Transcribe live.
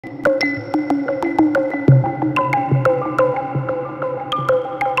Hey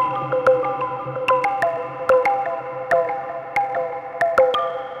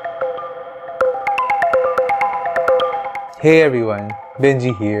everyone,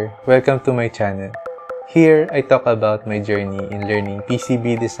 Benji here. Welcome to my channel. Here, I talk about my journey in learning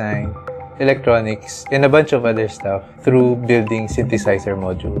PCB design, electronics, and a bunch of other stuff through building synthesizer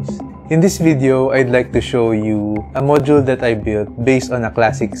modules. In this video, I'd like to show you a module that I built based on a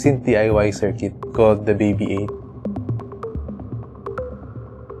classic synth DIY circuit called the Baby-8.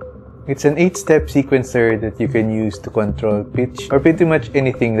 It's an 8-step sequencer that you can use to control pitch or pretty much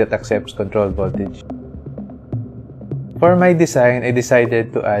anything that accepts control voltage. For my design, I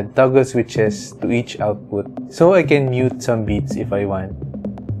decided to add toggle switches to each output so I can mute some beats if I want.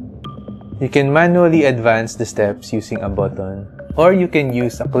 You can manually advance the steps using a button, or you can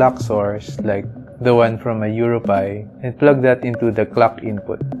use a clock source like the one from a EuroPi and plug that into the clock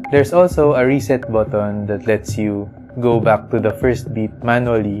input. There's also a reset button that lets you go back to the first beat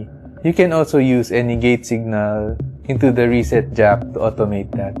manually. You can also use any gate signal into the reset jack to automate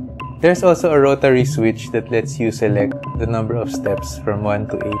that. There's also a rotary switch that lets you select the number of steps from 1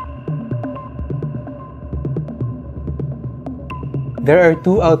 to 8. There are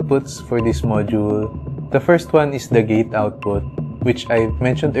two outputs for this module. The first one is the gate output, which I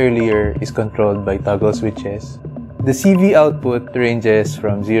mentioned earlier is controlled by toggle switches. The CV output ranges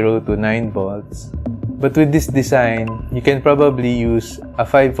from 0 to 9 volts. But with this design, you can probably use a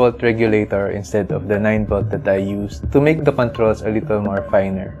 5-volt regulator instead of the 9-volt that I used to make the controls a little more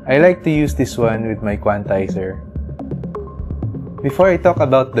finer. I like to use this one with my quantizer. Before I talk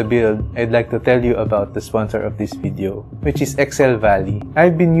about the build, I'd like to tell you about the sponsor of this video, which is Excel Valley.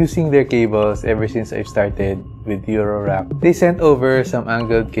 I've been using their cables ever since I started with Eurorack. They sent over some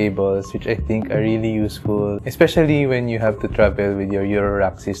angled cables which I think are really useful, especially when you have to travel with your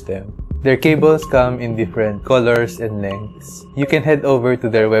Eurorack system. Their cables come in different colors and lengths. You can head over to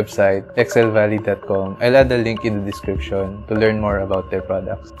their website, excelvalley.com. I'll add a link in the description to learn more about their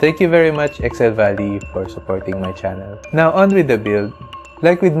products. Thank you very much, Excel Valley, for supporting my channel. Now on with the build.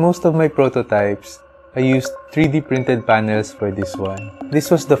 Like with most of my prototypes, I used 3D printed panels for this one.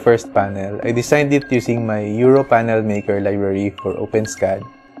 This was the first panel. I designed it using my Euro Panel Maker library for OpenSCAD.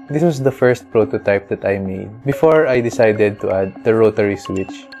 This was the first prototype that I made before I decided to add the rotary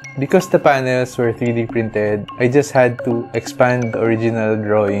switch. Because the panels were 3D printed, I just had to expand the original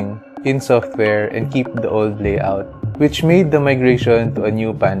drawing in software and keep the old layout, which made the migration to a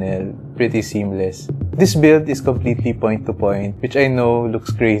new panel pretty seamless. This build is completely point-to-point, which I know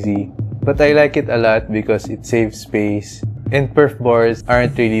looks crazy, but I like it a lot because it saves space and perf boards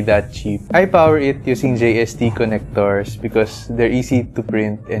aren't really that cheap. I power it using JST connectors because they're easy to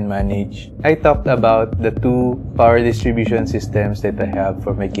print and manage. I talked about the two power distribution systems that I have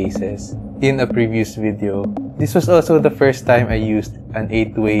for my cases in a previous video. This was also the first time I used an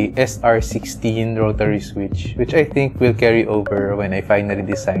 8-way SR16 rotary switch, which I think will carry over when I finally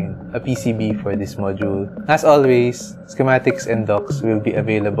design a PCB for this module. As always, schematics and docs will be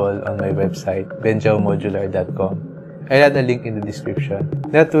available on my website, benjaomodular.com. I'll add a link in the description.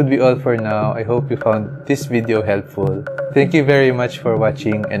 That would be all for now. I hope you found this video helpful. Thank you very much for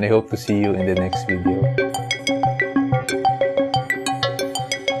watching and I hope to see you in the next video.